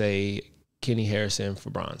 And I'm going to say Kenny Harrison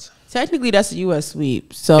for bronze. Technically, that's a U.S.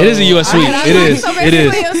 sweep. So it is a U.S. sweep. It is. So it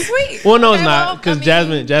is. A sweep. Well, no, it's not because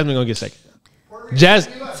Jasmine going to get second.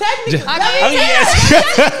 Technically,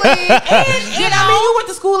 you went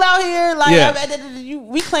to school out here. Like,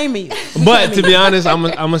 we claim you. But to be honest, I'm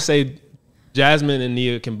gonna say Jasmine and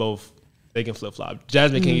Nia can flip flop.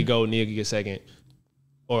 Jasmine can get gold, Nia can get second,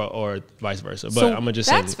 or vice versa. But I'm gonna just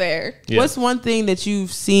say that's fair. Yeah. What's one thing that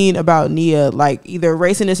you've seen about Nia, like either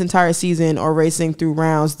racing this entire season or racing through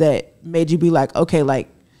rounds, that made you be like, okay, like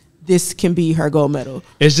this can be her gold medal?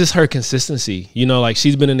 It's just her consistency. You know, like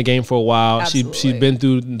she's been in the game for a while. Absolutely. She's been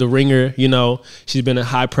through the ringer, you know. She's been in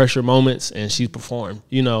high pressure moments and she's performed,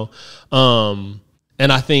 you know.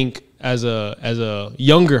 And I think as a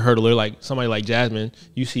younger hurdler, like somebody like Jasmine,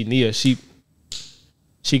 you see Nia, she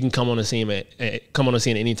can come on the scene at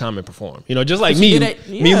any time and perform. You know, just like me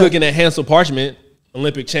looking at Hansel Parchment,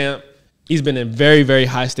 Olympic champ. He's been in very, very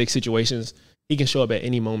high stakes situations. He can show up at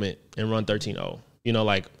any moment and run 13.0. You know,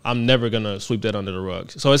 like I'm never gonna sweep that under the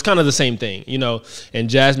rug. So it's kind of the same thing, you know.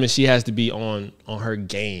 And Jasmine, she has to be on her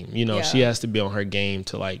game. You know, she has to be on her game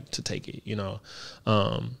to take it. You know,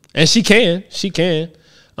 and she can.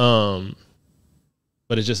 But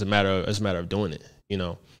it's just a matter of doing it. You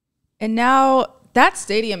know. And now that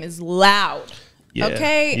stadium is loud. Yeah,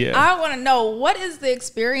 okay, yeah. I want to know, what is the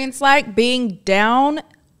experience like being down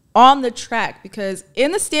on the track? Because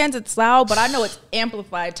in the stands it's loud, but I know it's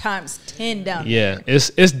amplified times 10 down there. Yeah, it's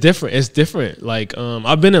different. It's different. Like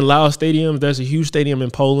I've been in loud stadiums. There's a huge stadium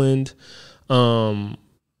in Poland.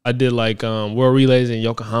 I did like World Relays in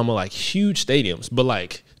Yokohama, like huge stadiums. But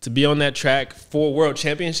like to be on that track for World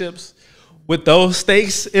Championships with those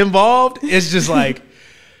stakes involved, it's just like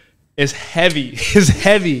it's heavy. It's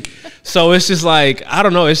heavy. So it's just like, I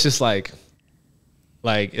don't know. It's just like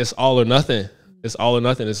it's all or nothing. It's all or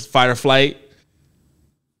nothing. It's fight or flight,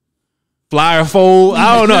 fly or fold.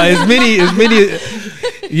 I don't know. As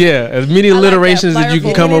many alliterations that you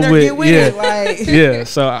can come up with. Yeah.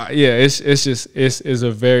 So it's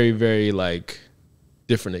a very, very like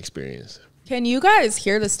different experience. Can you guys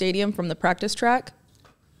hear the stadium from the practice track?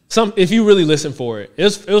 If you really listen for it,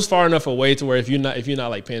 it was far enough away to where if you're not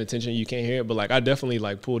like paying attention, you can't hear it. But like I definitely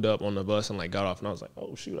like pulled up on the bus and like got off and I was like,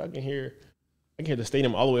 oh shoot, I can hear the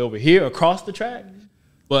stadium all the way over here across the track.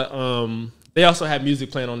 But they also have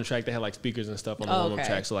music playing on the track. They have like speakers and stuff on the warm-up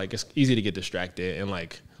track. So like it's easy to get distracted, and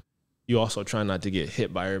like you also try not to get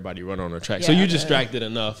hit by everybody running on the track. So you're distracted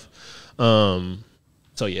enough.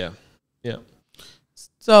 So yeah.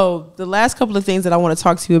 So the last couple of things that I want to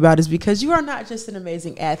talk to you about is because you are not just an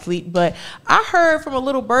amazing athlete, but I heard from a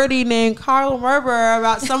little birdie named Kyle Merber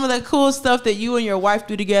about some of the cool stuff that you and your wife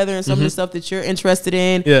do together and some of the stuff that you're interested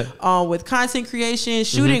in with content creation,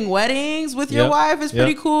 shooting weddings with your wife is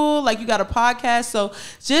pretty cool. Like you got a podcast. So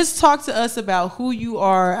just talk to us about who you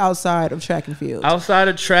are outside of track and field. Outside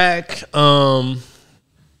of track, I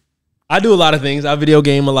do a lot of things. I video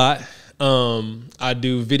game a lot. I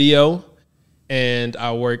do video. And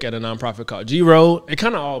I work at a nonprofit called G Road. It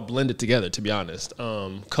kind of all blended together, to be honest.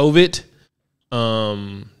 COVID,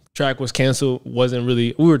 track was canceled.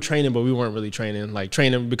 We were training, but we weren't really training. Like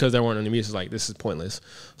training because there weren't any meets. It's like, this is pointless.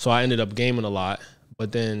 So I ended up gaming a lot,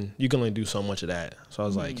 but then you can only do so much of that. So I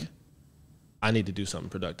was like, I need to do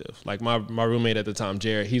something productive. Like my roommate at the time,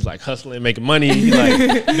 Jared, he's like hustling, making money. He's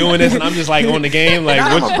like doing this, and I'm just like on the game. Like,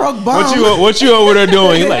 what you over there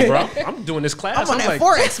doing? He's like, bro, I'm doing this class. I'm on that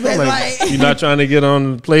Forex, man. Like, you're not trying to get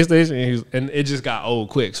on PlayStation? And it just got old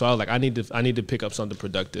quick. So I was like, I need to pick up something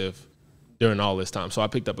productive during all this time. So I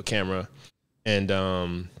picked up a camera, and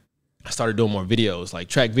I started doing more videos, like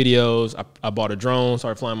track videos. I bought a drone,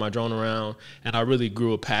 started flying my drone around, and I really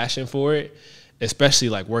grew a passion for it. Especially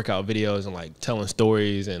like workout videos and like telling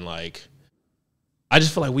stories, and like I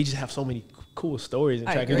just feel like we just have so many cool stories in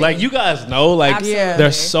track. Like you guys know, like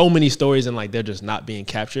there's so many stories and like they're just not being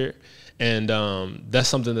captured. And that's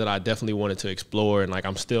something that I definitely wanted to explore, and like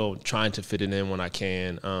I'm still trying to fit it in when I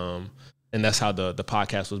can. And that's how the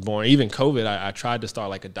podcast was born. Even COVID, I tried to start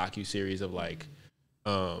like a docu-series of like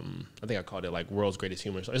I think I called it like World's Greatest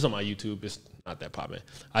Humor. So it's on my YouTube. It's not that popping.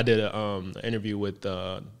 I did an interview with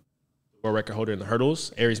world record holder in the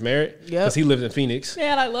hurdles, Aries Merritt, because he lives in Phoenix.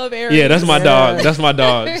 Man, I love Aries. Yeah, that's my dog. That's my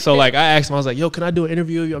dog. So like I asked him, I was like, yo, can I do an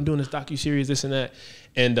interview with you? I'm doing this docu-series, this and that.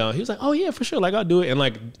 And he was like, oh yeah, for sure. Like I'll do it. And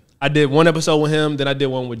like I did one episode with him. Then I did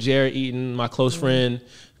one with Jared Eaton, my close friend,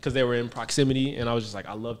 because they were in proximity. And I was just like,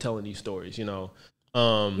 I love telling these stories, you know.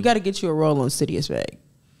 We got to get you a role on CITIUS MAG.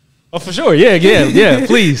 Oh, for sure. Yeah.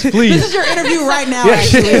 Please. This is your interview right now,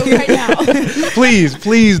 actually. Right now.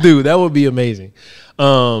 please do. That would be amazing.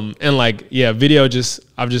 And like, video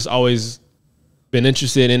I've just always been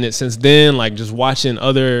interested in it since then. Like just watching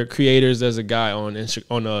other creators. There's a guy on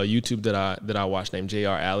YouTube that I watch named JR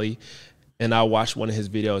Alley, and I watched one of his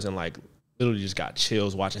videos and like literally just got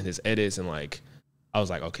chills watching his edits, and like I was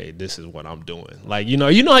like, okay, this is what I'm doing. Like you know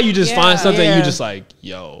how you just find something and you just like,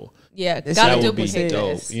 yo. Yeah, that would be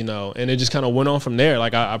dope, you know. And it just kind of went on from there.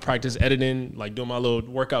 Like I practiced editing, like doing my little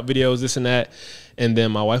workout videos, this and that. And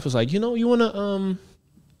then my wife was like, you know, you want to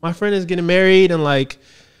my friend is getting married, and like,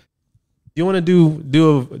 you want to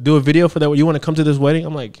do a video for that? You want to come to this wedding?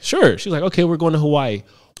 I'm like, sure. She's like, okay, we're going to Hawaii.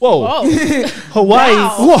 Whoa. Hawaii.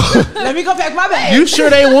 Wow. Whoa. Let me go pack my bag. You sure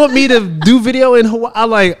they want me to do video in Hawaii? I'm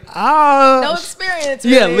like, no experience.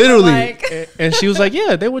 Really, yeah, literally. Like. And she was like,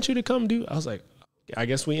 yeah, they want you to come do. I was like, I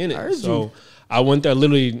guess we in it. So I went there,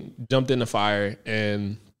 literally jumped in the fire,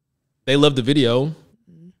 and they loved the video.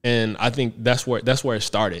 And I think that's where it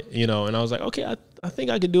started, you know. And I was like, okay, I think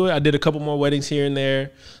I could do it. I did a couple more weddings here and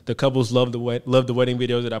there. The couples loved the wedding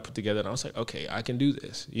videos that I put together, and I was like, okay, I can do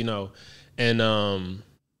this, you know. And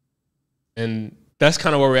that's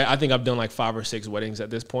kind of where we're at. I think I've done like 5 or 6 weddings at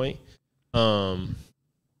this point. I'm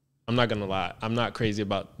not gonna lie, I'm not crazy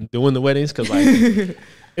about doing the weddings because like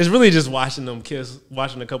it's really just watching them kiss,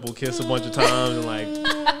 watching a couple kiss a bunch of times, and like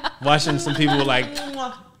watching some people like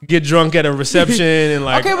get drunk at a reception and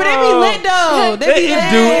like, okay, but they be lit though. They be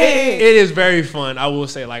lit. It is very fun. I will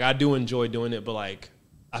say, like, I do enjoy doing it, but like,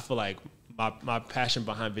 I feel like my passion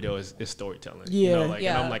behind video is storytelling. Yeah, you know, like,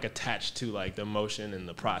 and I'm like attached to like the emotion and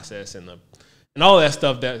the process and all that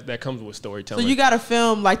stuff that comes with storytelling. So you got to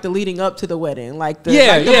film like the leading up to the wedding, like the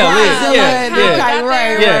right,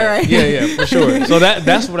 for sure. So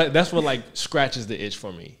that's what like scratches the itch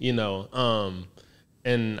for me, you know.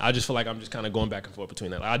 And I just feel like I'm just kind of going back and forth between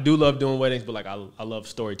that. Like, I do love doing weddings, but like I love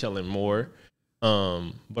storytelling more.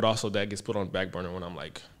 But also that gets put on the back burner when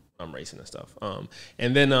I'm racing and stuff.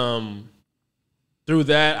 And then through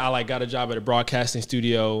that, I like got a job at a broadcasting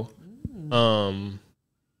studio.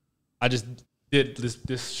 I just did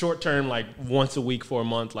this short term, like once a week for a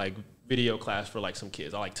month, like video class for like some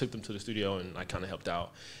kids. I like took them to the studio and I kind of helped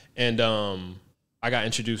out. And I got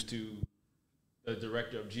introduced to the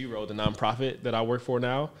director of G Road, the nonprofit that I work for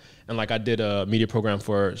now, and like I did a media program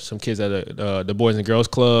for some kids at the Boys and Girls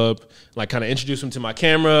Club. Like kind of introduced them to my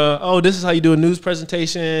camera. Oh, this is how you do a news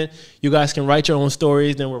presentation. You guys can write your own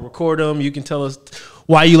stories, then we'll record them. You can tell us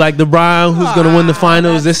why you like LeBron, who's going to win the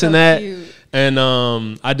finals, this and that. Cute. And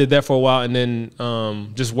I did that for a while, and then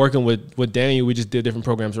just working with Daniel, we just did different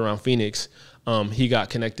programs around Phoenix. he got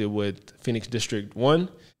connected with Phoenix District 1,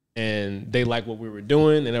 and they liked what we were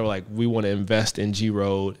doing, and they were like, we want to invest in G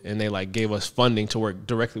Road, and they like gave us funding to work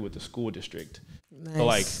directly with the school district. Nice. So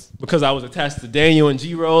like, because I was attached to Daniel and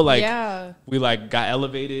G Road, like we like got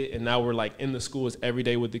elevated, and now we're like in the schools every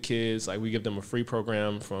day with the kids. Like we give them a free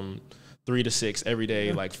program from 3 to 6 every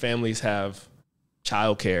day. Like families have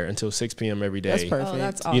childcare until 6 p.m. every day. That's perfect. Oh,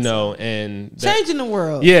 that's awesome. You know, and changing the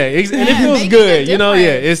world. Yeah, and it feels good. You know,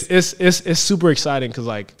 it's super exciting because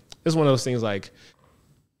like it's one of those things. Like,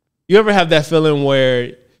 you ever have that feeling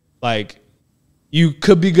where like you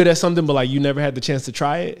could be good at something, but like you never had the chance to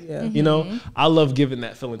try it? Yeah. You know, I love giving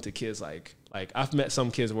that feeling to kids. Like I've met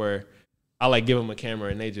some kids where I like give them a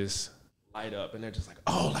camera and they just light up and they're just like,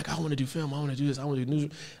 oh, like I want to do film, I want to do this, I want to do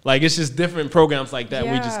news. Like it's just different programs like that.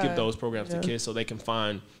 We just give those programs to kids so they can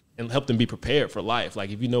find and help them be prepared for life. Like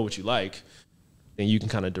if you know what you like, then you can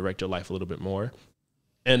kind of direct your life a little bit more.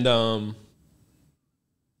 And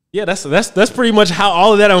yeah, that's pretty much how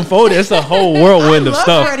all of that unfolded. It's a whole whirlwind of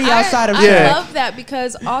stuff. I love that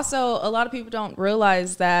because also a lot of people don't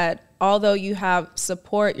realize that although you have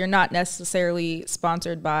support, you're not necessarily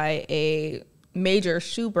sponsored by a major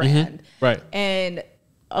shoe brand. Right. And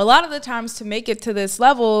a lot of the times to make it to this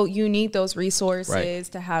level, you need those resources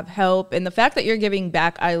to have help. And the fact that you're giving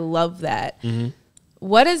back, I love that.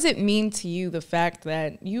 What does it mean to you, the fact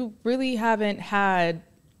that you really haven't had,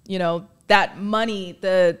 you know, that money,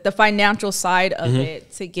 the financial side of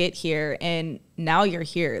it to get here, and now you're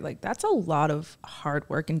here? Like that's a lot of hard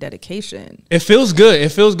work and dedication. It feels good.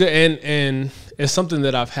 It feels good, and it's something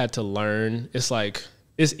that I've had to learn. It's like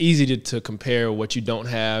it's easy to compare what you don't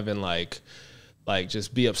have and like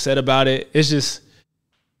just be upset about it. It's just,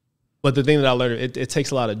 but the thing that I learned, it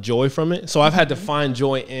takes a lot of joy from it. So I've had to find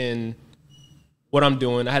joy in what I'm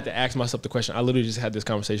doing. I had to ask myself the question. I literally just had this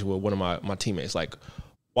conversation with one of my teammates, like,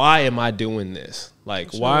 why am I doing this?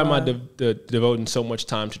 Like, why am I devoting so much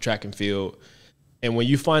time to track and field? And when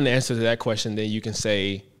you find the answer to that question, then you can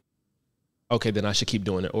say, okay, then I should keep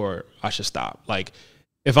doing it or I should stop. Like,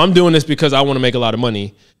 if I'm doing this because I want to make a lot of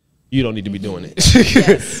money, you don't need to be doing it.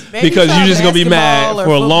 Because you're just going to be mad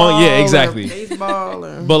for a long, exactly.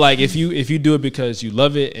 But like, if you do it because you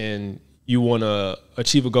love it and you want to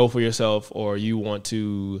achieve a goal for yourself, or you want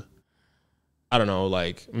to, I don't know,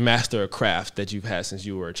 like master a craft that you've had since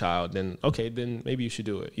you were a child, then okay, then maybe you should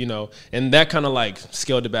do it, you know? And that kind of like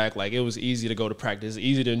scaled it back. Like it was easy to go to practice,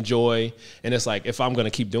 easy to enjoy. And it's like, if I'm going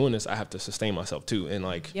to keep doing this, I have to sustain myself too. And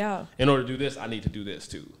like, in order to do this, I need to do this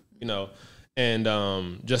too, you know? And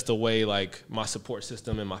just the way like my support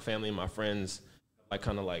system and my family and my friends like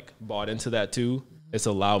kind of like bought into that too, it's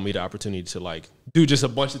allowed me the opportunity to like do just a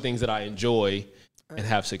bunch of things that I enjoy and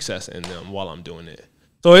have success in them while I'm doing it.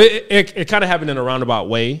 So it kind of happened in a roundabout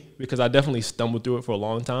way, because I definitely stumbled through it for a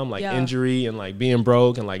long time, like injury and like being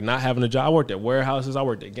broke and like not having a job. I worked at warehouses. I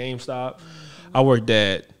worked at GameStop. I was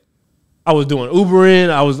doing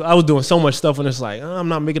Ubering. I was doing so much stuff, and it's like, I'm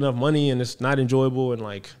not making enough money and it's not enjoyable. And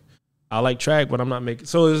like, I like track, but I'm not making.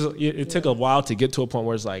 So it took a while to get to a point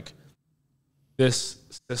where it's like, this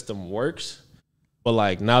system works. But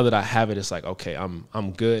like, now that I have it, it's like, okay,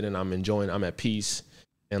 I'm good and I'm enjoying, I'm at peace.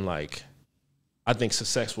 And like, I think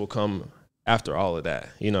success will come after all of that,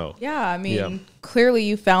 you know? Yeah, I mean, clearly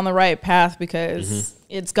you found the right path, because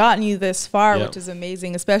it's gotten you this far, which is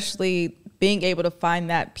amazing, especially being able to find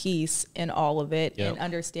that peace in all of it and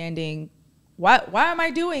understanding why am I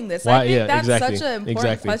doing this? I think that's such an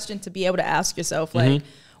important question to be able to ask yourself. Like,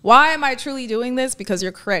 why am I truly doing this? Because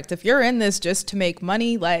you're correct. If you're in this just to make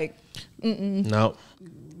money, like, no.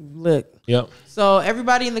 Look. Yep. So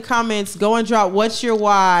everybody in the comments, go and drop what's your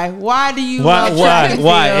why. Why do you love track and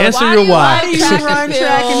field? Answer your why. Why do you run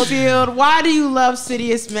track and field? Why do you love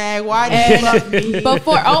CITIUS MAG? Why do you love me?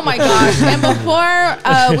 Oh my gosh. And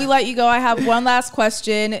before we let you go, I have one last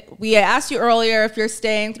question. We asked you earlier if you're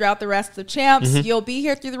staying throughout the rest of Champs. You'll be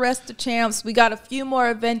here through the rest of Champs. We got a few more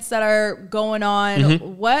events that are going on.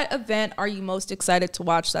 What event are you most excited to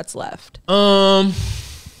watch that's left?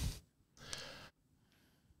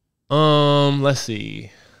 Let's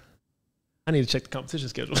see. I need to check the competition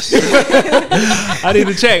schedule. I need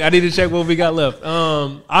to check what we got left.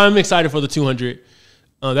 I'm excited for the 200.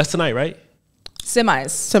 That's tonight, right?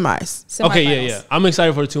 Semis. Okay, yeah. I'm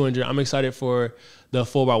excited for the 200. I'm excited for the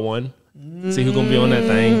 4x1. See who's gonna be on that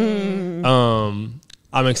thing.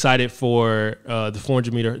 I'm excited for the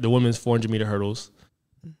 400 meter, the women's 400 meter hurdles.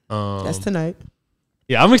 That's tonight.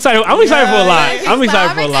 Yeah, I'm excited. I'm excited for a lot. I'm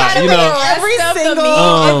excited for a lot. You know, every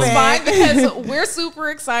single it's fine, because we're super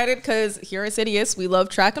excited, because here at CITIUS, we love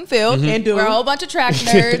track and field. We're a whole bunch of track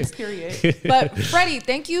nerds. Period. But Freddie,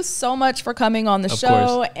 thank you so much for coming on the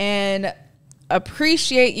show. And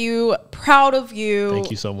appreciate you, proud of you.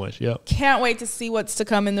 Thank you so much. Yep. Can't wait to see what's to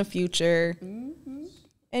come in the future.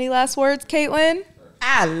 Any last words, Caitlin?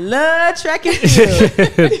 I love track and field.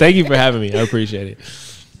 Thank you for having me. I appreciate it.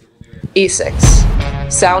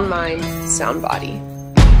 E6. Sound mind, sound body.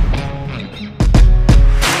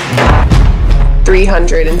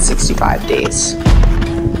 365 days.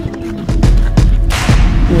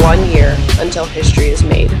 1 year until history is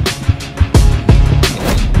made.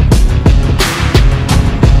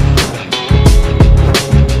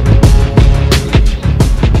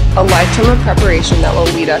 A lifetime of preparation that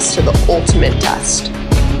will lead us to the ultimate test.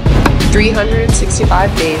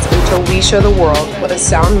 365 days until we show the world what a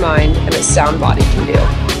sound mind and a sound body can do.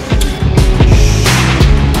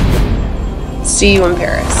 See you in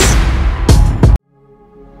Paris.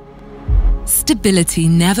 Stability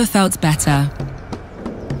never felt better.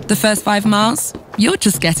 The first 5 miles, you're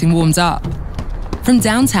just getting warmed up. From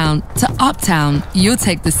downtown to uptown, you'll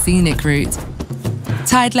take the scenic route.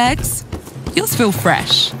 Tired legs? You'll feel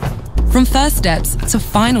fresh. From first steps to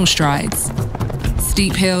final strides.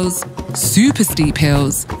 Steep hills, super steep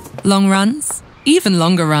hills, long runs, even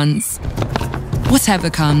longer runs. Whatever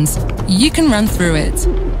comes, you can run through it.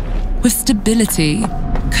 With stability,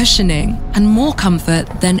 cushioning, and more comfort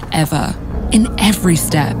than ever in every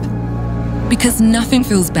step. Because nothing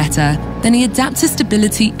feels better than the adaptive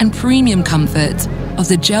stability and premium comfort of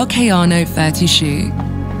the Gel Kayano 30 shoe.